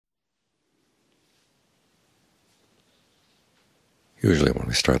Usually when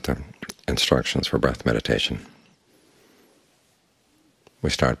we start the instructions for breath meditation, we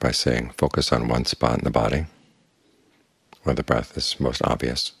start by saying, focus on one spot in the body where the breath is most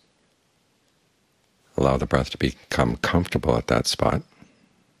obvious. Allow the breath to become comfortable at that spot.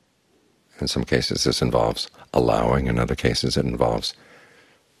 In some cases this involves allowing, in other cases it involves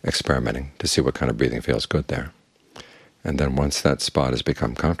experimenting to see what kind of breathing feels good there. And then once that spot has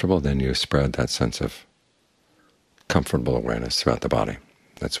become comfortable, then you spread that sense of comfortable awareness throughout the body.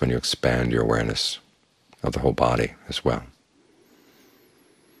 That's when you expand your awareness of the whole body as well.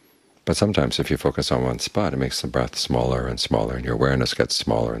 But sometimes if you focus on one spot, it makes the breath smaller and smaller, and your awareness gets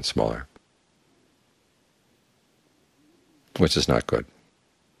smaller and smaller, which is not good.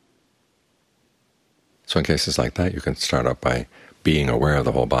 So in cases like that, you can start out by being aware of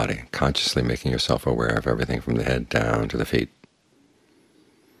the whole body, consciously making yourself aware of everything from the head down to the feet.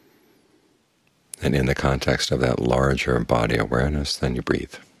 And in the context of that larger body awareness, then you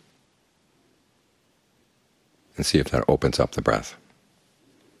breathe. And see if that opens up the breath,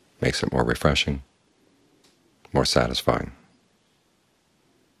 makes it more refreshing, more satisfying.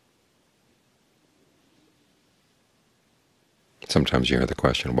 Sometimes you hear the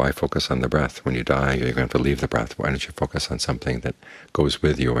question, why focus on the breath? When you die, you're going to leave the breath. Why don't you focus on something that goes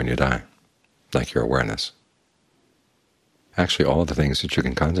with you when you die, like your awareness? Actually, all the things that you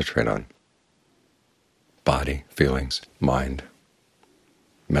can concentrate on, body, feelings, mind,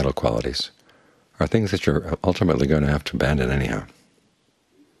 mental qualities, are things that you're ultimately going to have to abandon anyhow.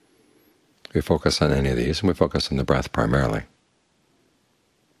 We focus on any of these, and we focus on the breath primarily.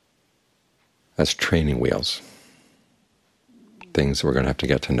 That's training wheels, things that we're going to have to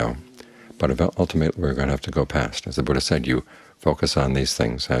get to know, but ultimately we're going to have to go past. As the Buddha said, you focus on these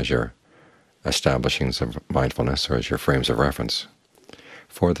things as your establishings of mindfulness or as your frames of reference,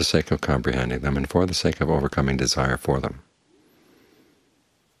 for the sake of comprehending them and for the sake of overcoming desire for them.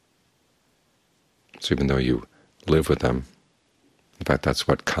 So even though you live with them, in fact that's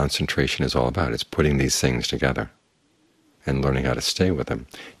what concentration is all about. It's putting these things together and learning how to stay with them.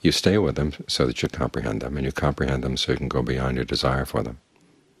 You stay with them so that you comprehend them, and you comprehend them so you can go beyond your desire for them.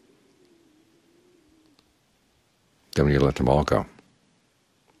 Then when you let them all go,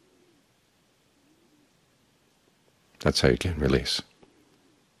 that's how you can release.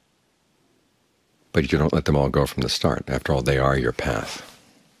 But you don't let them all go from the start. After all, they are your path.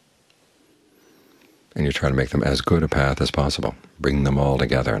 And you try to make them as good a path as possible. Bring them all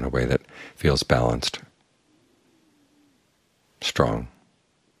together in a way that feels balanced, strong,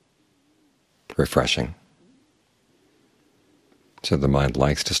 refreshing. So the mind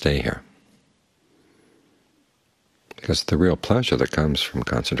likes to stay here, because the real pleasure that comes from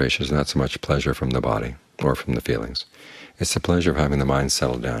concentration is not so much pleasure from the body or from the feelings. It's the pleasure of having the mind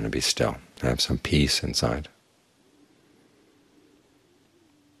settle down and be still, have some peace inside.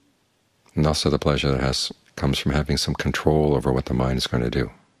 And also the pleasure that comes from having some control over what the mind is going to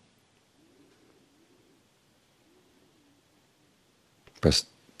do.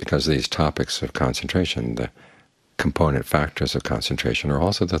 Because these topics of concentration, the component factors of concentration, are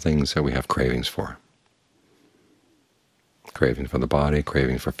also the things that we have cravings for. Craving for the body,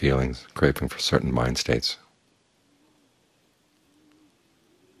 craving for feelings, craving for certain mind states.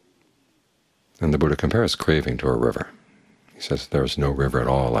 And the Buddha compares craving to a river. He says there is no river at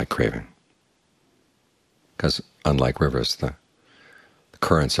all like craving, because unlike rivers, the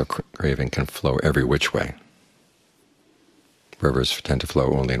currents of craving can flow every which way. Rivers tend to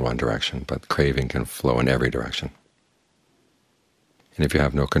flow only in one direction, but craving can flow in every direction. And if you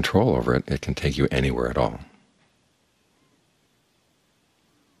have no control over it, it can take you anywhere at all.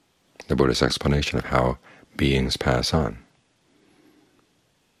 The Buddha's explanation of how beings pass on.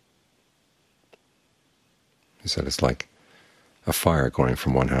 He said it's like a fire going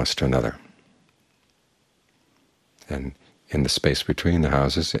from one house to another. And in the space between the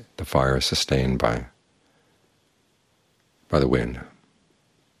houses, the fire is sustained by the wind.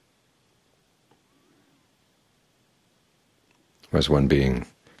 Whereas one being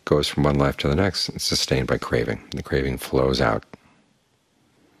goes from one life to the next, it's sustained by craving. The craving flows out.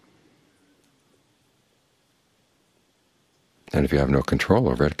 And if you have no control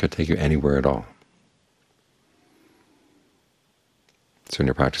over it, it could take you anywhere at all. So when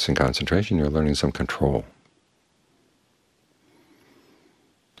you're practicing concentration, you're learning some control.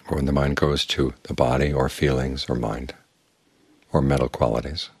 Or when the mind goes to the body or feelings or mind or mental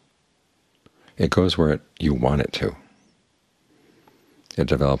qualities, it goes where you want it to. It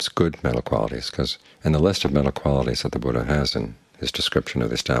develops good mental qualities, because in the list of mental qualities that the Buddha has in his description of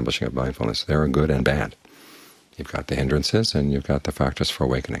the establishing of mindfulness, there are good and bad. You've got the hindrances and you've got the factors for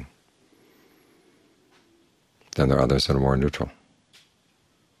awakening. Then there are others that are more neutral.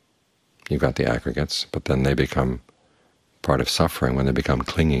 You've got the aggregates, but then they become part of suffering when they become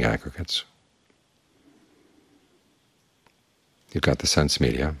clinging aggregates. You've got the sense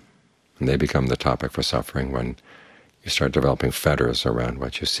media, and they become the topic for suffering when you start developing fetters around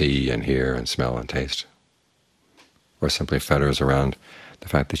what you see and hear and smell and taste, or simply fetters around the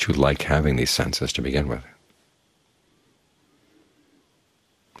fact that you like having these senses to begin with.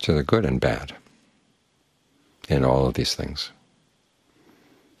 So they're good and bad in all of these things.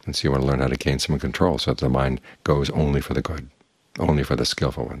 And so you want to learn how to gain some control so that the mind goes only for the good, only for the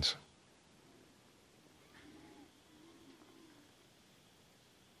skillful ones.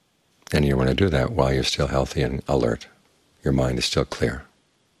 And you want to do that while you're still healthy and alert. Your mind is still clear.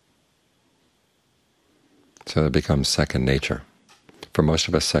 So it becomes second nature. For most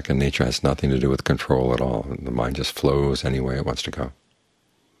of us, second nature has nothing to do with control at all. The mind just flows any way it wants to go.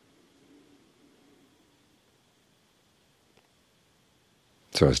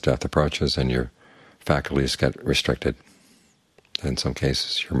 So as death approaches and your faculties get restricted, in some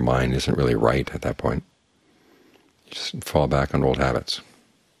cases your mind isn't really right at that point, you just fall back on old habits.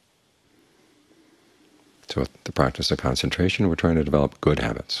 So with the practice of concentration, we're trying to develop good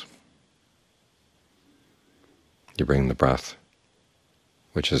habits. You bring the breath,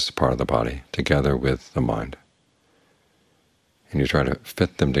 which is part of the body, together with the mind, and you try to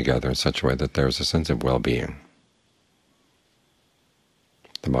fit them together in such a way that there's a sense of well-being.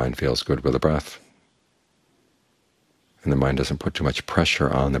 The mind feels good with the breath, and the mind doesn't put too much pressure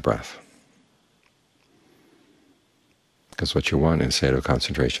on the breath. Because what you want in a state of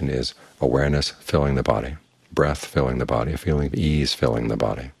concentration is awareness filling the body, breath filling the body, a feeling of ease filling the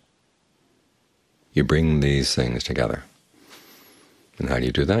body. You bring these things together. And how do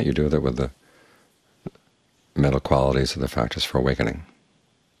you do that? You do that with the mental qualities of the factors for awakening,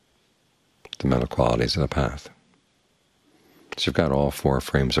 the mental qualities of the path. So you've got all four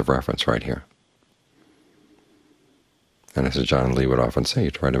frames of reference right here. And as John Lee would often say,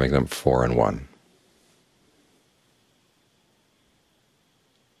 you try to make them 4 in 1.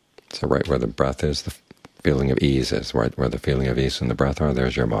 So right where the breath is, the feeling of ease is. Right where the feeling of ease and the breath are,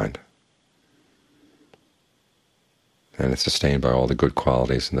 there's your mind. And it's sustained by all the good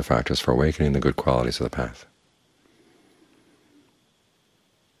qualities and the factors for awakening, the good qualities of the path.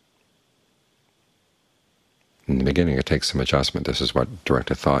 In the beginning, it takes some adjustment. This is what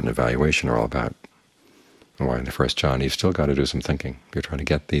directed thought and evaluation are all about. And why in the first jhana you've still got to do some thinking. You're trying to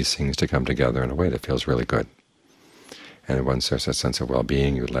get these things to come together in a way that feels really good. And once there's a sense of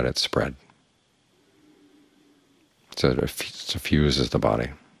well-being, you let it spread. So it suffuses the body.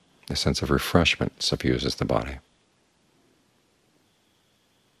 A sense of refreshment suffuses the body.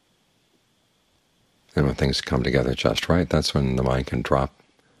 And when things come together just right, that's when the mind can drop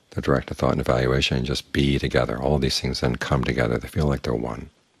the directed thought and evaluation and just be together. All these things then come together. They feel like they're one.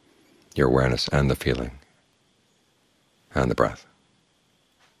 Your awareness and the feeling and the breath.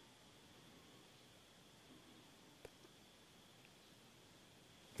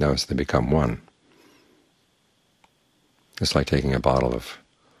 Now as they become one, it's like taking a bottle of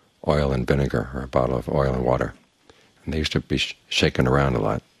oil and vinegar or a bottle of oil and water. And they used to be shaken around a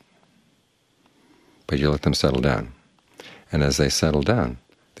lot. But you let them settle down. And as they settle down,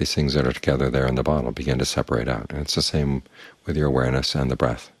 these things that are together there in the bottle begin to separate out. And it's the same with your awareness and the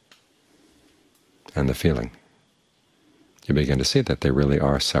breath and the feeling. You begin to see that they really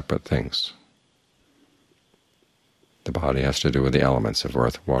are separate things. The body has to do with the elements of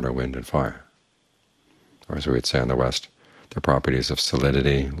earth, water, wind, and fire. Or as we would say in the West, the properties of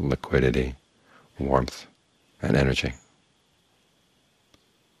solidity, liquidity, warmth, and energy.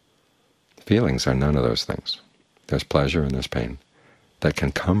 Feelings are none of those things. There's pleasure and there's pain that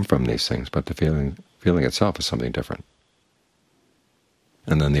can come from these things, but the feeling itself is something different.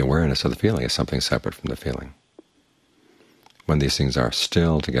 And then the awareness of the feeling is something separate from the feeling. When these things are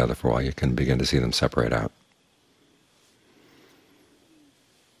still together for a while, you can begin to see them separate out.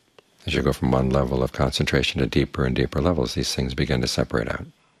 As you go from one level of concentration to deeper and deeper levels, these things begin to separate out.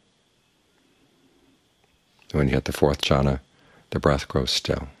 When you hit the fourth jhana, the breath grows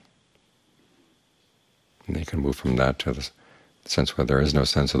still. And you can move from that to the sense where there is no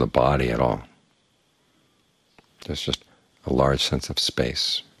sense of the body at all. There's just a large sense of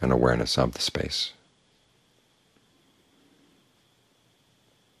space and awareness of the space.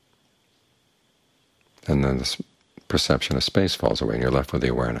 And then this perception of space falls away, and you're left with the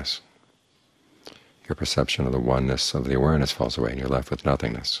awareness. Your perception of the oneness of the awareness falls away, and you're left with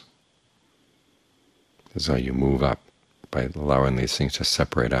nothingness. This is how you move up, by allowing these things to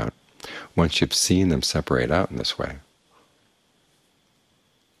separate out. Once you've seen them separate out in this way,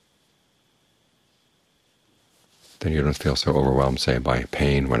 then you don't feel so overwhelmed, say, by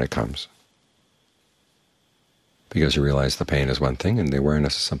pain when it comes. because you realize the pain is one thing and the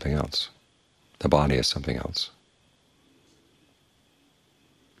awareness is something else. The body is something else.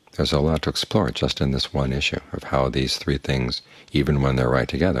 There's a lot to explore just in this one issue of how these three things, even when they're right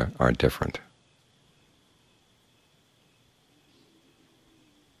together, are different.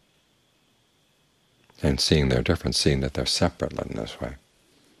 And seeing their difference, seeing that they're separate in this way,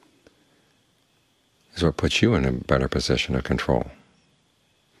 is what puts you in a better position of control.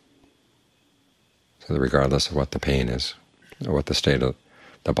 So that regardless of what the pain is, or what the state of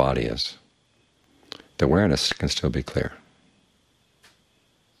the body is, the awareness can still be clear.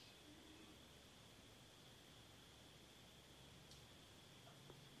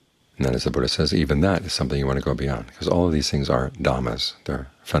 And then, as the Buddha says, even that is something you want to go beyond, because all of these things are dhammas, they're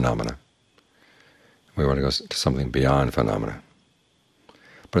phenomena. We want to go to something beyond phenomena.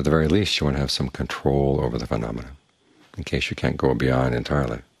 But at the very least, you want to have some control over the phenomena, in case you can't go beyond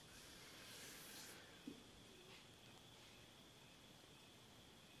entirely.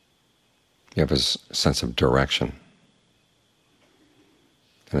 You have a sense of direction,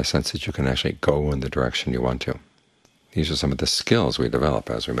 and a sense that you can actually go in the direction you want to. These are some of the skills we develop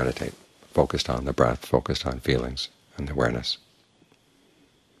as we meditate, focused on the breath, focused on feelings and awareness.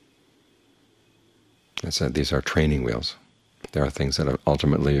 I said these are training wheels. There are things that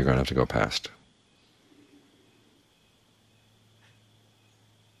ultimately you're going to have to go past.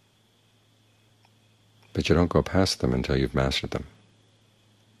 But you don't go past them until you've mastered them.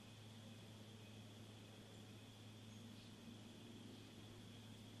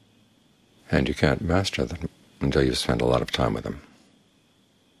 And you can't master them until you've spent a lot of time with them,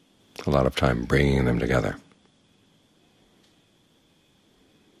 a lot of time bringing them together.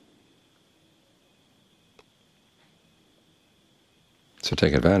 So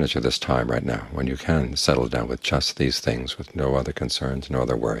take advantage of this time right now, when you can settle down with just these things, with no other concerns, no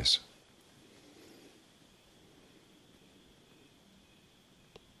other worries.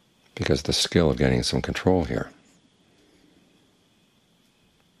 Because the skill of getting some control here,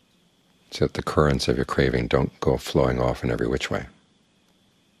 so that the currents of your craving don't go flowing off in every which way,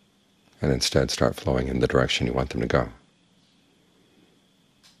 and instead start flowing in the direction you want them to go.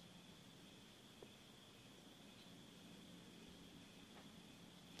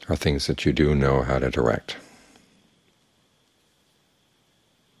 Are things that you do know how to direct.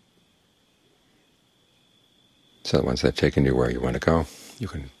 So that once they've taken you where you want to go, you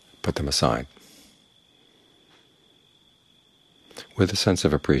can put them aside. With a sense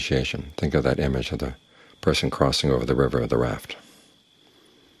of appreciation, think of that image of the person crossing over the river of the raft.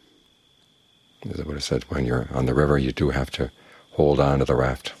 As the Buddha said, when you're on the river, you do have to hold on to the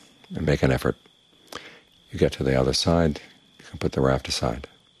raft and make an effort. You get to the other side, you can put the raft aside.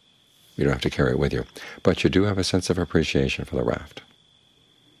 You don't have to carry it with you. But you do have a sense of appreciation for the raft.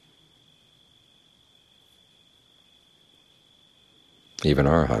 Even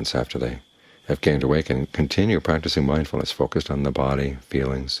arahants, after they have gained awakening, continue practicing mindfulness, focused on the body,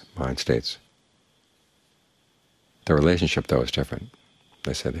 feelings, mind states. The relationship, though, is different.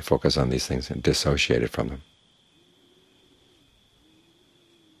 They say they focus on these things and dissociated from them.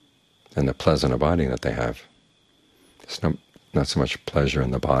 And the pleasant abiding that they have, it's not so much pleasure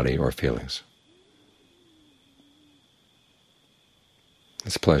in the body or feelings.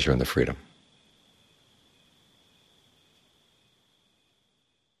 It's pleasure in the freedom.